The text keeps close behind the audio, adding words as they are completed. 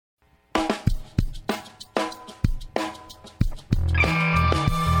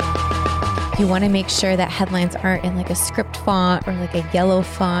You want to make sure that headlines aren't in like a script font or like a yellow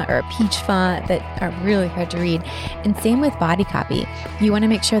font or a peach font that are really hard to read. And same with body copy. You want to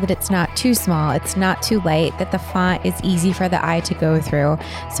make sure that it's not too small, it's not too light, that the font is easy for the eye to go through.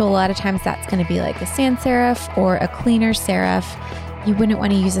 So a lot of times that's going to be like a sans serif or a cleaner serif. You wouldn't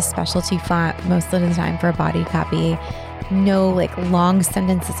want to use a specialty font most of the time for body copy. No like long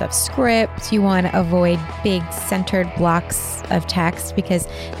sentences of script. You want to avoid big centered blocks of text because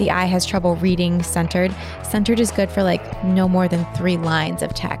the eye has trouble reading centered. Centered is good for like no more than 3 lines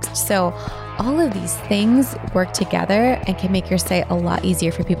of text. So all of these things work together and can make your site a lot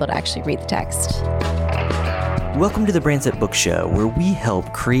easier for people to actually read the text. Welcome to the Brands That Book Show, where we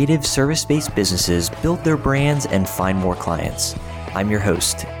help creative service-based businesses build their brands and find more clients. I'm your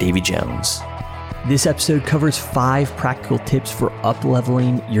host, Davey Jones. This episode covers 5 practical tips for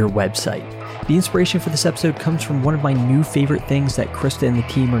up-leveling your website. The inspiration for this episode comes from one of my new favorite things that Krista and the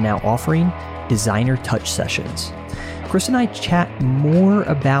team are now offering, Designer Touch Sessions. Krista and I chat more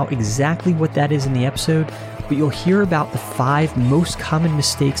about exactly what that is in the episode, but you'll hear about the 5 most common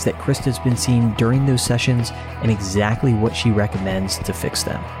mistakes that Krista's been seeing during those sessions and exactly what she recommends to fix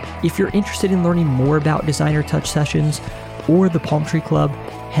them. If you're interested in learning more about Designer Touch Sessions or the Palm Tree Club,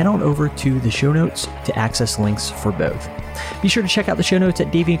 head on over to the show notes to access links for both. Be sure to check out the show notes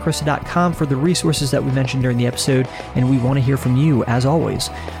at daveyandkrista.com for the resources that we mentioned during the episode, and we want to hear from you as always.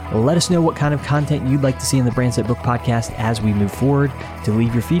 Let us know what kind of content you'd like to see in the Brands That Book podcast as we move forward. To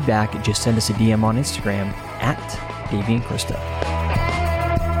leave your feedback, just send us a DM on Instagram at daveyandkrista.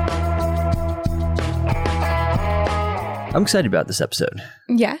 I'm excited about this episode.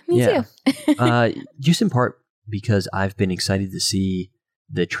 Yeah, me too. Just in part because I've been excited to see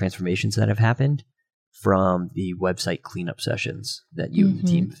the transformations that have happened from the website cleanup sessions that you and the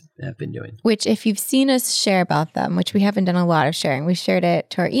team have been doing. Which if you've seen us share about them, which we haven't done a lot of sharing, we shared it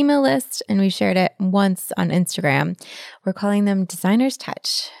to our email list and we shared it once on Instagram. We're calling them Designer's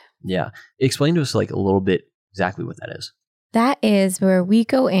Touch. Yeah. Explain to us like a little bit exactly what that is. That is where we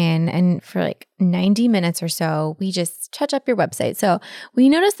go in and for like 90 minutes or so, we just touch up your website. So we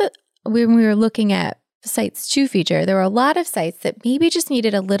noticed that when we were looking at sites to feature, there were a lot of sites that maybe just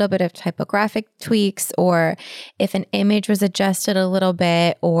needed a little bit of typographic tweaks, or if an image was adjusted a little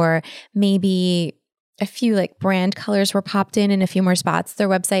bit, or maybe a few like brand colors were popped in a few more spots, their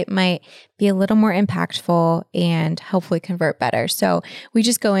website might be a little more impactful and hopefully convert better. So we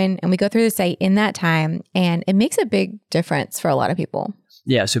just go in and we go through the site in that time, and it makes a big difference for a lot of people.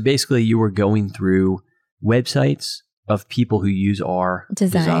 Yeah. So basically you were going through websites of people who use our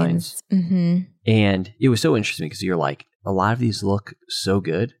designs. And it was so interesting because you're like, a lot of these look so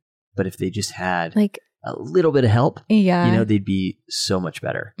good, but if they just had like a little bit of help, they'd be so much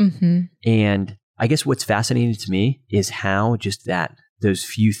better. And I guess what's fascinating to me is how just those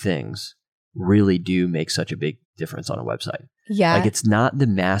few things really do make such a big difference on a website. Yeah. Like it's not the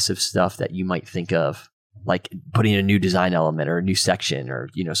massive stuff that you might think of, like putting a new design element or a new section or,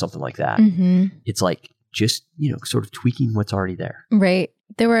 something like that. It's like just, sort of tweaking what's already there. Right.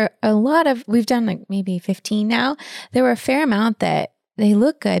 There were a lot of, we've done like maybe 15 now. There were a fair amount that they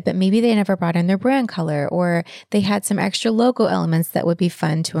look good, but maybe they never brought in their brand color, or they had some extra logo elements that would be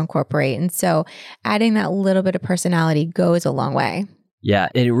fun to incorporate. And so adding that little bit of personality goes a long way. Yeah,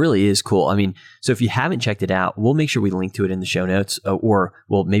 and it really is cool. I mean, so if you haven't checked it out, we'll make sure we link to it in the show notes, or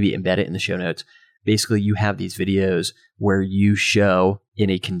we'll maybe embed it in the show notes. Basically, you have these videos where you show in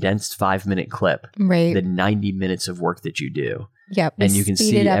a condensed 5-minute clip the 90 minutes of work that you do. Yep. And you can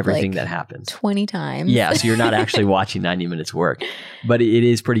see everything that happens 20 times. Yeah. So you're not actually watching 90 minutes work, but it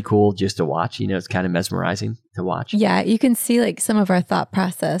is pretty cool just to watch. It's kind of mesmerizing to watch. Yeah. You can see like some of our thought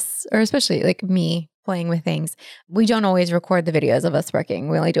process, or especially like me playing with things. We don't always record the videos of us working.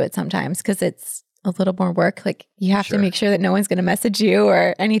 We only do it sometimes because it's a little more work. Like you have to make sure that no one's going to message you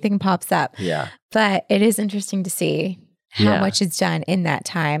or anything pops up. Yeah. But it is interesting to see how much is done in that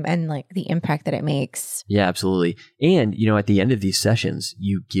time and like the impact that it makes. Yeah, absolutely. And, at the end of these sessions,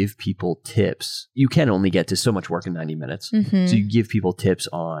 you give people tips. You can only get to so much work in 90 minutes. So you give people tips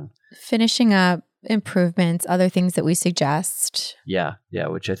on finishing up, improvements, other things that we suggest. Yeah,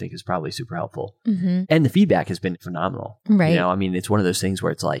 which I think is probably super helpful. And the feedback has been phenomenal. Right. It's one of those things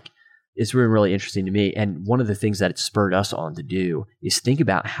where it's like, it's really, really interesting to me. And one of the things that it spurred us on to do is think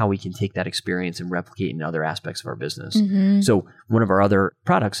about how we can take that experience and replicate in other aspects of our business. So one of our other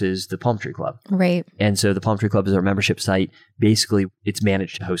products is the Palm Tree Club. Right. And so the Palm Tree Club is our membership site. Basically, it's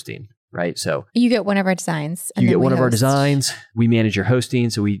managed hosting, right? So you get one of our designs. And you get one of our designs. We manage your hosting.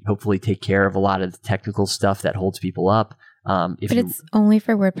 So we hopefully take care of a lot of the technical stuff that holds people up. It's only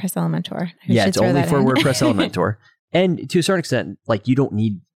for WordPress Elementor. It's only for WordPress Elementor. And to a certain extent, like you don't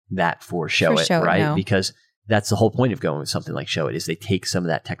need that for Show It, Show It, right? no. Because that's the whole point of going with something like Show It, is they take some of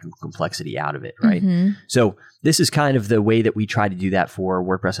that technical complexity out of it, right? Mhm. So this is kind of the way that we try to do that for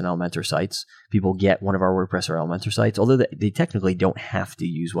WordPress and Elementor sites. People get one of our WordPress or Elementor sites, although they technically don't have to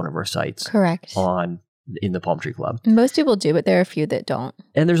use one of our sites Correct. in the Palm Tree Club. Most people do, but there are a few that don't.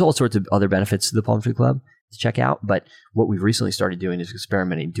 And there's all sorts of other benefits to the Palm Tree Club to check out. But what we've recently started doing is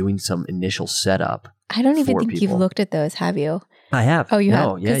experimenting, doing some initial setup. I don't even for think people. you've looked at those, have you? I have. Oh, you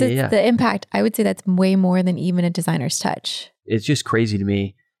No, have? Yeah, Because yeah. the impact, I would say that's way more than even a designer's touch. It's just crazy to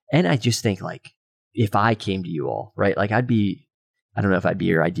me. And I just think, like, if I came to you all, right? Like, I don't know if I'd be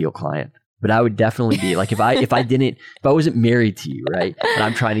your ideal client, but I would definitely be like, if I wasn't married to you, right? And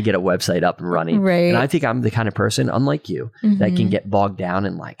I'm trying to get a website up and running. Right. And I think I'm the kind of person, unlike you, that can Mhm. get bogged down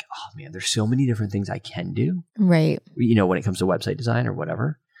in like, oh man, there's so many different things I can do, Right. when it comes to website design or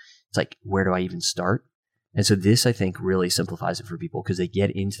whatever. It's like, where do I even start? And so this, I think, really simplifies it for people because they get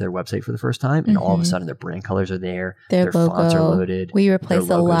into their website for the first time and all of a Mhm. sudden their brand colors are there. Their fonts are logo. loaded. We replace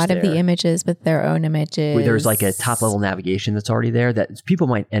a logo's lot of the there. images with their own images. There's like a top level navigation that's already there that people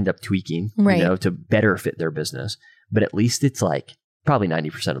might end up tweaking, Right. to better fit their business. But at least it's like probably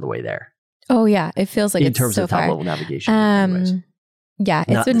 90% of the way there Oh yeah, it feels like in it's terms so of top far. level navigation. anyways. Yeah,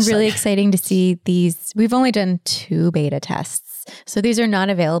 it's Not been the really site. exciting to see these. We've only done 2 beta tests, so these are not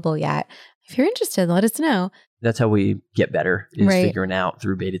available yet. If you're interested, let us know. That's how we get better, is Right. figuring out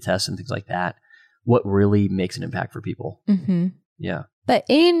through beta tests and things like that what really makes an impact for people. hmm Yeah. But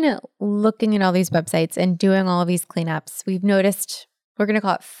in looking at all these websites and doing all of these cleanups, we've noticed, we're going to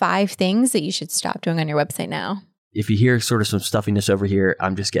call it 5 things that you should stop doing on your website now. If you hear sort of some stuffiness over here,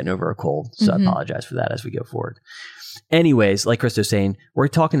 I'm just getting over a cold. So Mhm. I apologize for that as we go forward. Anyways, like Krista's saying, we're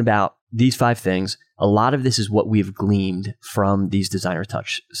talking about these 5 things. A lot of this is what we've gleaned from these designer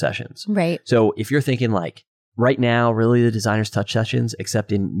touch sessions. Right. So if you're thinking like, right now, really the designer's touch sessions,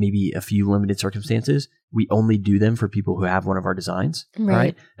 except in maybe a few limited circumstances, we only do them for people who have one of our designs,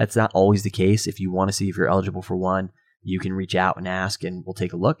 right? That's not always the case. If you want to see if you're eligible for one, you can reach out and ask and we'll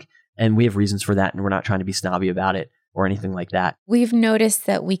take a look. And we have reasons for that. And we're not trying to be snobby about it or anything like that. We've noticed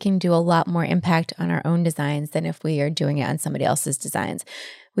that we can do a lot more impact on our own designs than if we are doing it on somebody else's designs.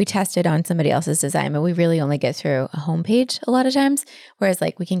 We tested on somebody else's design, but we really only get through a homepage a lot of times. Whereas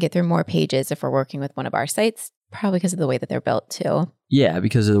like we can get through more pages if we're working with one of our sites, probably because of the way that they're built too. Yeah,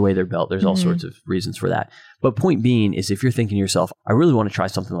 because of the way they're built. There's all Mhm. sorts of reasons for that. But point being is if you're thinking to yourself, I really want to try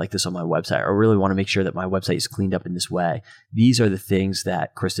something like this on my website, or I really want to make sure that my website is cleaned up in this way, these are the things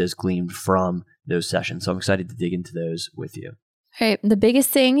that Krista has gleaned from those sessions. So I'm excited to dig into those with you. All right. The biggest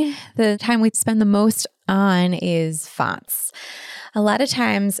thing, the time we spend the most on is fonts. A lot of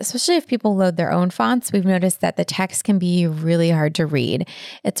times, especially if people load their own fonts, we've noticed that the text can be really hard to read.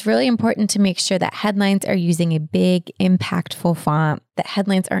 It's really important to make sure that headlines are using a big, impactful font, that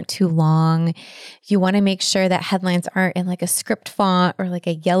headlines aren't too long. You want to make sure that headlines aren't in like a script font or like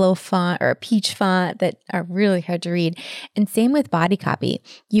a yellow font or a peach font that are really hard to read. And same with body copy.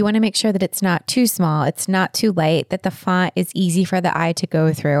 You want to make sure that it's not too small, it's not too light, that the font is easy for the eye to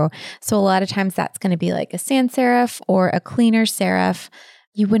go through. So a lot of times that's going to be like a sans serif or a cleaner serif.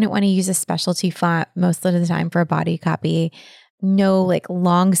 You wouldn't want to use a specialty font most of the time for a body copy. No like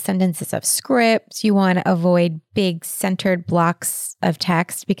long sentences of script. You want to avoid big centered blocks of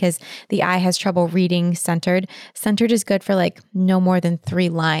text because the eye has trouble reading centered. Centered is good for like no more than 3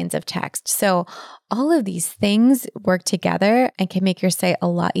 lines of text. So all of these things work together and can make your site a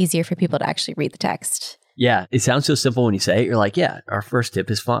lot easier for people to actually read the text. Yeah, it sounds so simple when you say it. You're like, yeah, our first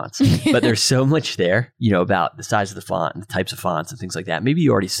tip is fonts. But there's so much there, about the size of the font and the types of fonts and things like that. Maybe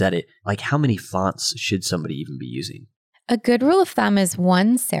you already said it. Like, how many fonts should somebody even be using? A good rule of thumb is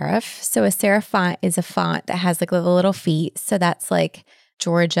 1 serif. So a serif font is a font that has like the little feet. So that's like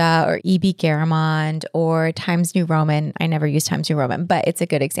Georgia or E.B. Garamond or Times New Roman. I never use Times New Roman, but it's a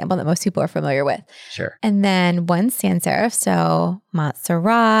good example that most people are familiar with. Sure. And then 1 sans serif. So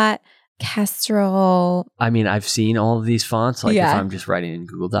Montserrat, Kestrel. I mean, I've seen all of these fonts, like Yeah. if I'm just writing in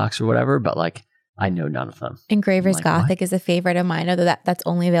Google Docs or whatever, but like I know none of them. Engraver's Like Gothic what? is a favorite of mine, although that's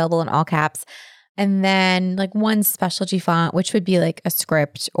only available in all caps. And then like 1 specialty font, which would be like a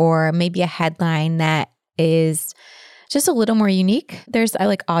script or maybe a headline that is just a little more unique. I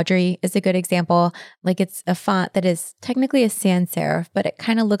like Audrey is a good example. Like it's a font that is technically a sans serif, but it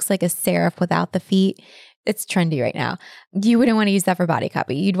kind of looks like a serif without the feet. It's trendy right now. You wouldn't want to use that for body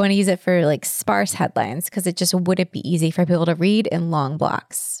copy. You'd want to use it for like sparse headlines because it just wouldn't be easy for people to read in long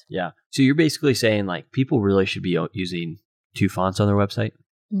blocks. Yeah. So you're basically saying like people really should be using 2 fonts on their website?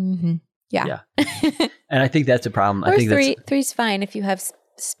 Mm-hmm. Yeah. And I think that's a problem. Or I think 3. 3's fine if you have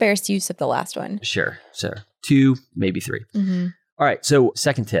sparse use of the last one. Sure. So 2, maybe 3. Mm-hmm. All right. So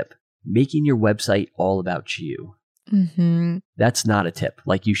second tip, making your website all about you. Mm-hmm. That's not a tip.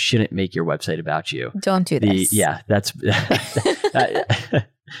 Like you shouldn't make your website about you. Don't do this. Yeah, that's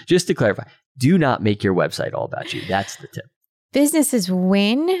just to clarify, do not make your website all about you. That's the tip. Businesses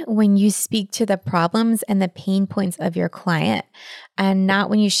win when you speak to the problems and the pain points of your client, and not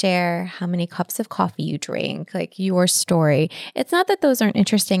when you share how many cups of coffee you drink, like your story. It's not that those aren't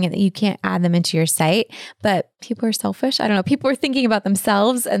interesting and that you can't add them into your site, but people are selfish. I don't know. People are thinking about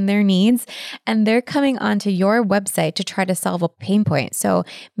themselves and their needs, and they're coming onto your website to try to solve a pain point. So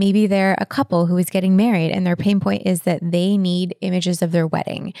maybe they're a couple who is getting married and their pain point is that they need images of their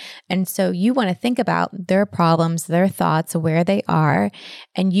wedding. And so you want to think about their problems, their thoughts, where they are,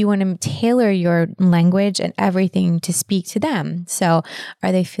 and you want to tailor your language and everything to speak to them. So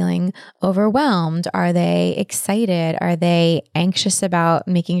are they feeling overwhelmed? Are they excited? Are they anxious about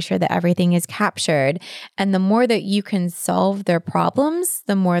making sure that everything is captured? And the more that you can solve their problems,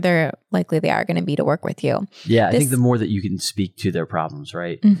 the more they're likely they are going to be to work with you. Yeah, I think the more that you can speak to their problems,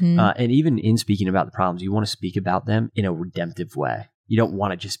 right? Mm-hmm. And even in speaking about the problems, you want to speak about them in a redemptive way. You don't want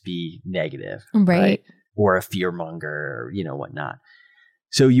to just be negative, right? Or a fear monger, or, whatnot.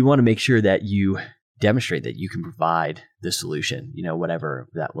 So you want to make sure that you demonstrate that you can provide the solution, whatever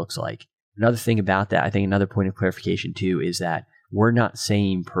that looks like. Another thing about that, I think another point of clarification too, is that we're not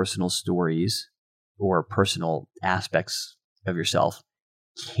saying personal stories or personal aspects of yourself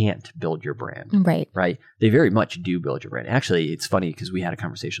can't build your brand. Right. They very much do build your brand. Actually, it's funny because we had a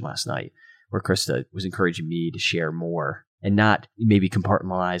conversation last night where Krista was encouraging me to share more and not maybe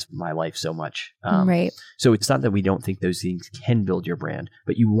compartmentalize my life so much. So it's not that we don't think those things can build your brand,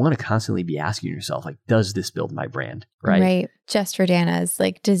 but you want to constantly be asking yourself, like, does this build my brand? Right. Just Jordana's,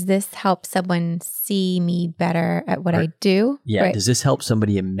 like, does this help someone see me better at what I do? Yeah. Right. Does this help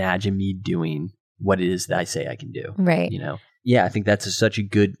somebody imagine me doing what it is that I say I can do? Right. Yeah, I think that's such a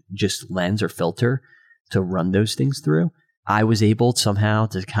good just lens or filter to run those things through. I was able somehow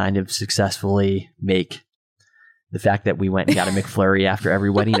to kind of successfully make the fact that we went and got a McFlurry after every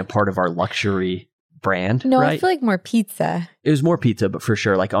wedding a part of our luxury brand. No, right? I feel like more pizza. It was more pizza, but for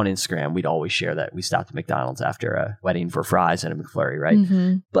sure, like on Instagram, we'd always share that we stopped at McDonald's after a wedding for fries and a McFlurry, right?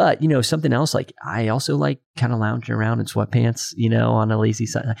 Mm-hmm. But, something else, like I also like kind of lounging around in sweatpants, on a lazy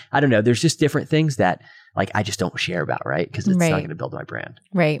side. I don't know. There's just different things that like I just don't share about, right? Because it's not going to build my brand.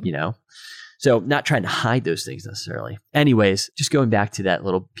 Right. So not trying to hide those things necessarily. Anyways, just going back to that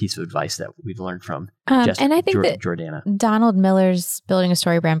little piece of advice that we've learned from and I think that Jordana. Donald Miller's Building a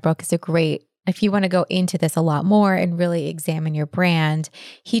Story Brand book is a great, if you want to go into this a lot more and really examine your brand,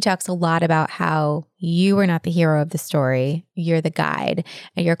 he talks a lot about how you are not the hero of the story. You're the guide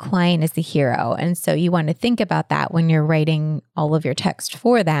and your client is the hero. And so you want to think about that when you're writing all of your text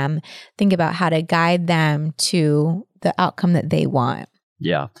for them. Think about how to guide them to the outcome that they want.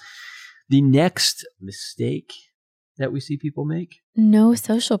 Yeah. The next mistake that we see people make? No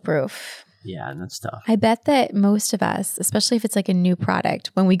social proof. Yeah, and that's tough. I bet that most of us, especially if it's like a new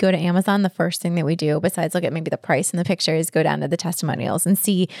product, when we go to Amazon, the first thing that we do, besides look at maybe the price and the pictures, go down to the testimonials and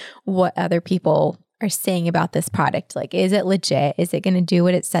see what other people are saying about this product. Like, is it legit? Is it going to do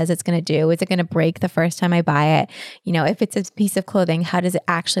what it says it's going to do? Is it going to break the first time I buy it? If it's a piece of clothing, how does it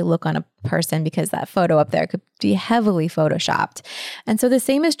actually look on a person? Because that photo up there could be heavily photoshopped. And so the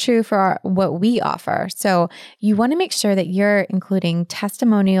same is true for what we offer. So you want to make sure that you're including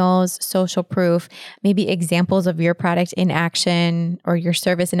testimonials, social proof, maybe examples of your product in action or your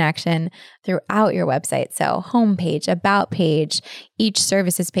service in action throughout your website. So homepage, about page, each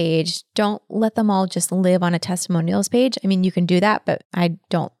services page. Don't let them all just live on a testimonials page. I mean, you can do that, but I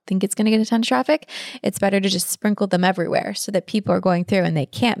don't think it's going to get a ton of traffic. It's better to just sprinkle them everywhere so that people are going through and they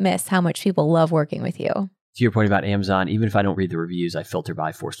can't miss how much people love working with you. To your point about Amazon, even if I don't read the reviews, I filter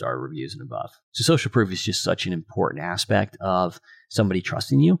by 4-star reviews and above. So social proof is just such an important aspect of somebody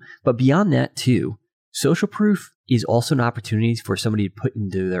trusting you. But beyond that too, social proof is also an opportunity for somebody to put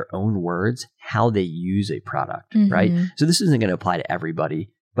into their own words how they use a product, right? So this isn't going to apply to everybody,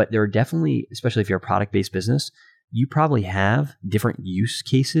 but there are definitely, especially if you're a product-based business, you probably have different use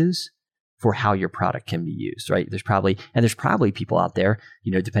cases for how your product can be used, right? There's probably people out there,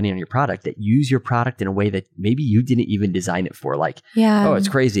 depending on your product, that use your product in a way that maybe you didn't even design it for. Like, oh, it's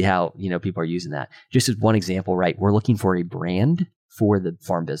crazy how, people are using that. Just as one example, right? We're looking for a brand for the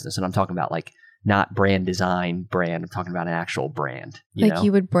farm business. And I'm talking about like not brand design brand. I'm talking about an actual brand.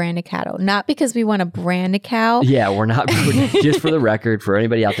 You would brand a cattle, not because we want to brand a cow. Yeah, we're not. Just for the record, for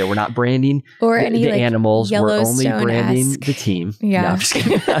anybody out there, we're not branding or any the animals. We're only branding Yellowstone-esque. the team. Yeah, no, I'm just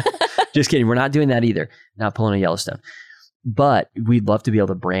kidding. Just kidding. We're not doing that either. Not pulling a Yellowstone. But we'd love to be able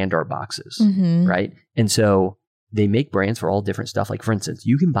to brand our boxes, right? And so they make brands for all different stuff. Like for instance,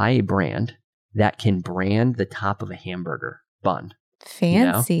 you can buy a brand that can brand the top of a hamburger bun.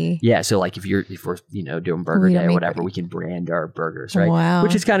 Fancy. Yeah. So like if we're, doing burger day or whatever, we can brand our burgers, right? Wow.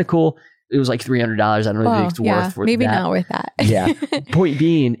 Which is kind of cool. It was like $300. I don't know if it's worth maybe that. not worth that. Yeah. Point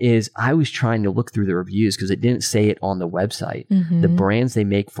being is I was trying to look through the reviews because it didn't say it on the website. The brands they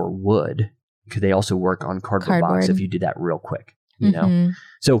make for wood, because they also work on cardboard box if you did that real quick, you know?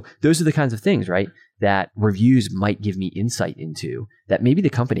 So those are the kinds of things, right? That reviews might give me insight into that maybe the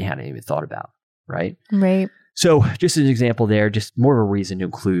company hadn't even thought about, right? Right. So just an example there, just more of a reason to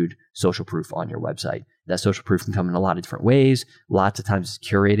include social proof on your website. That social proof can come in a lot of different ways. Lots of times it's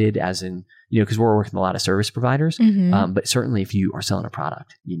curated as in, because we're working with a lot of service providers. But certainly if you are selling a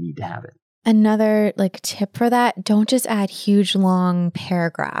product, you need to have it. Another tip for that, don't just add huge long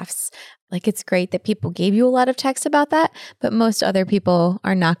paragraphs. It's great that people gave you a lot of text about that, but most other people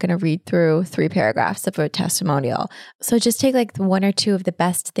are not going to read through 3 paragraphs of a testimonial. So just take one or two of the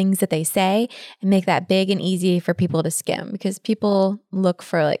best things that they say and make that big and easy for people to skim, because people look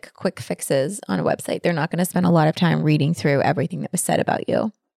for quick fixes on a website. They're not going to spend a lot of time reading through everything that was said about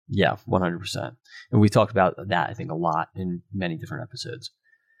you. Yeah, 100%. And we talked about that, I think, a lot in many different episodes.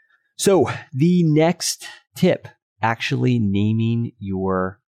 So the next tip, actually naming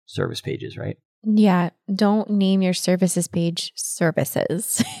your service pages, right? Yeah. Don't name your services page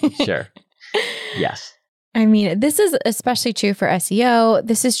services. Sure. Yes. I mean, this is especially true for SEO.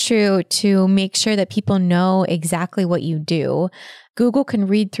 This is true to make sure that people know exactly what you do. Google can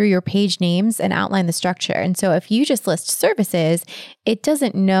read through your page names and outline the structure. And so if you just list services, it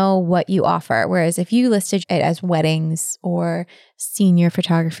doesn't know what you offer. Whereas if you listed it as weddings or senior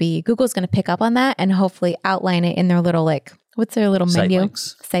photography, Google's going to pick up on that and hopefully outline it in their little what's their little menu?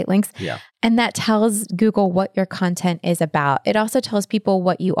 Site links. Yeah. And that tells Google what your content is about. It also tells people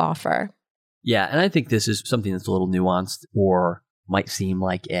what you offer. Yeah. And I think this is something that's a little nuanced or might seem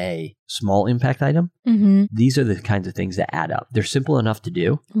like a small impact item. These are the kinds of things that add up. They're simple enough to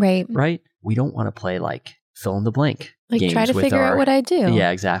do. Right. Right? We don't want to play fill in the blank games. Try to figure out what I do.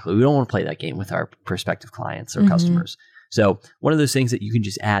 Yeah, exactly. We don't want to play that game with our prospective clients or customers. So one of those things that you can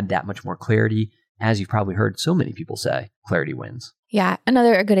just add that much more clarity. As you've probably heard so many people say, clarity wins. Yeah.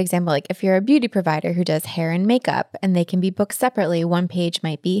 A good example, if you're a beauty provider who does hair and makeup and they can be booked separately, one page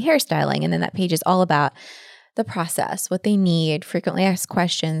might be hairstyling. And then that page is all about the process, what they need, frequently asked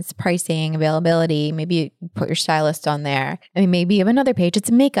questions, pricing, availability. Maybe you put your stylist on there. Maybe you have another page, it's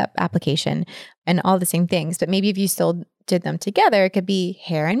a makeup application and all the same things. But maybe if you still did them together, it could be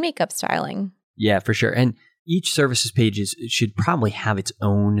hair and makeup styling. Yeah, for sure. And each services page should probably have its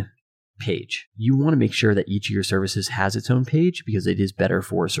own page. You want to make sure that each of your services has its own page because it is better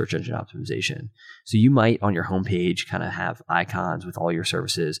for search engine optimization. So you might on your homepage kind of have icons with all your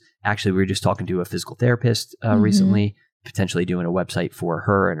services. Actually, we were just talking to a physical therapist recently, potentially doing a website for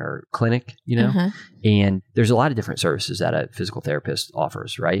her and her clinic, and there's a lot of different services that a physical therapist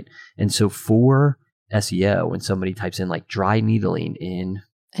offers, right? And so for SEO, when somebody types in dry needling in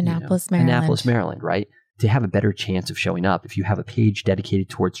Annapolis, Maryland, right? To have a better chance of showing up, if you have a page dedicated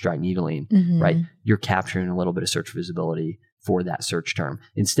towards dry needling, right, you're capturing a little bit of search visibility for that search term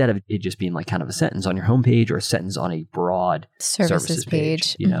instead of it just being kind of a sentence on your homepage or a sentence on a broad services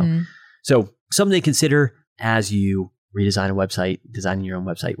page. So something to consider as you redesign a website, designing your own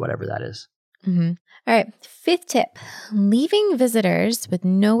website, whatever that is. All right. 5th tip, leaving visitors with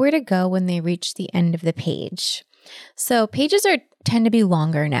nowhere to go when they reach the end of the page. So pages tend to be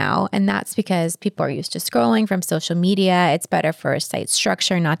longer now, and that's because people are used to scrolling from social media. It's better for a site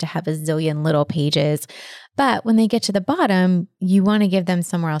structure not to have a zillion little pages. But when they get to the bottom, you want to give them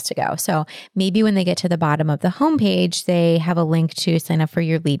somewhere else to go. So maybe when they get to the bottom of the homepage, they have a link to sign up for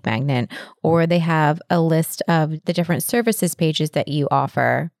your lead magnet, or they have a list of the different services pages that you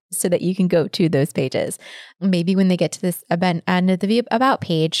offer so that you can go to those pages. Maybe when they get to this end of the About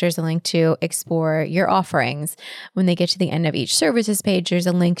page, there's a link to explore your offerings. When they get to the end of each services page, there's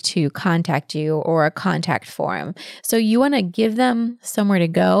a link to contact you or a contact form. So you want to give them somewhere to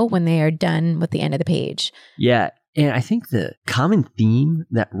go when they are done with the end of the page. Yeah. And I think the common theme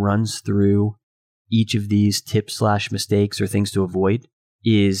that runs through each of these tips / mistakes or things to avoid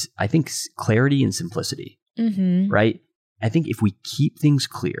is, I think, clarity and simplicity, right? I think if we keep things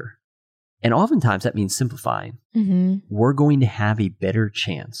clear, and oftentimes that means simplifying, we're going to have a better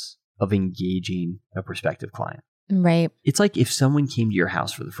chance of engaging a prospective client. Right. It's like if someone came to your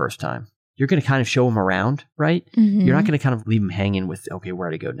house for the first time, you're going to kind of show them around, right? You're not going to kind of leave them hanging with, okay,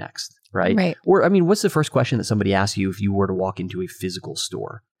 where to go next, right? Or, what's the first question that somebody asks you if you were to walk into a physical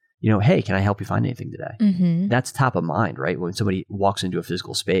store? Hey, can I help you find anything today? That's top of mind, right? When somebody walks into a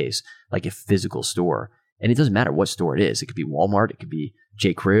physical space, like a physical store, And it doesn't matter what store it is. It could be Walmart. It could be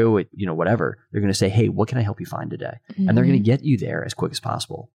J.Crew, whatever. They're going to say, hey, what can I help you find today? Mm-hmm. And they're going to get you there as quick as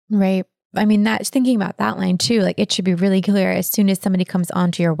possible. Right. I mean, that's thinking about that line too. Like it should be really clear as soon as somebody comes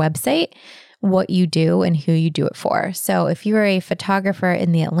onto your website, what you do and who you do it for. So if you're a photographer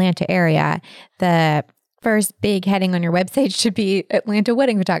in the Atlanta area, the first big heading on your website should be Atlanta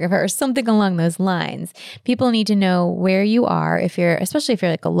wedding photographer or something along those lines. People need to know where you are especially if you're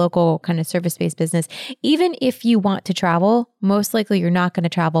like a local kind of service-based business. Even if you want to travel, most likely you're not going to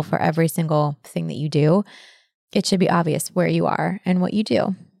travel for every single thing that you do. It should be obvious where you are and what you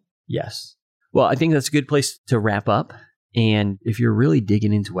do. Yes. Well, I think that's a good place to wrap up. And if you're really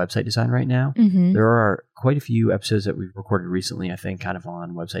digging into website design right now, mm-hmm. there are quite a few episodes that we've recorded recently, I think, kind of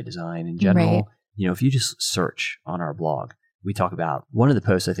on website design in general. Right. If you just search on our blog, we talk about one of the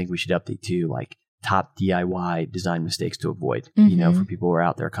posts I think we should update too, like top DIY design mistakes to avoid, mm-hmm. For people who are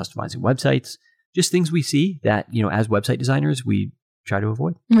out there customizing websites, just things we see that, as website designers, we try to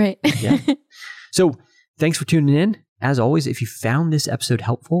avoid. Right. Yeah. So thanks for tuning in. As always, if you found this episode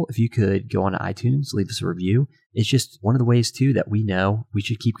helpful, if you could go on iTunes, leave us a review. It's just one of the ways too that we know we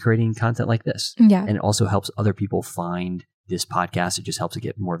should keep creating content like this. Yeah. And it also helps other people find this podcast. It just helps it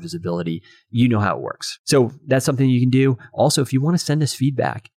get more visibility. You know how it works. So that's something you can do. Also, if you want to send us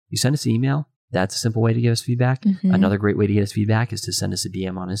feedback, you send us an email. That's a simple way to give us feedback. Mm-hmm. Another great way to get us feedback is to send us a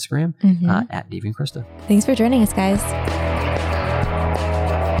DM on Instagram mm-hmm. At Davey and Krista. Thanks for joining us, guys.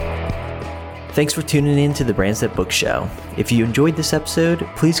 Thanks for tuning in to the Brands That Book Show. If you enjoyed this episode,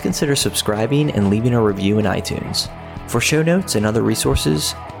 please consider subscribing and leaving a review in iTunes. For show notes and other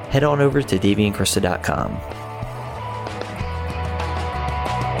resources, head on over to daveyandkrista.com.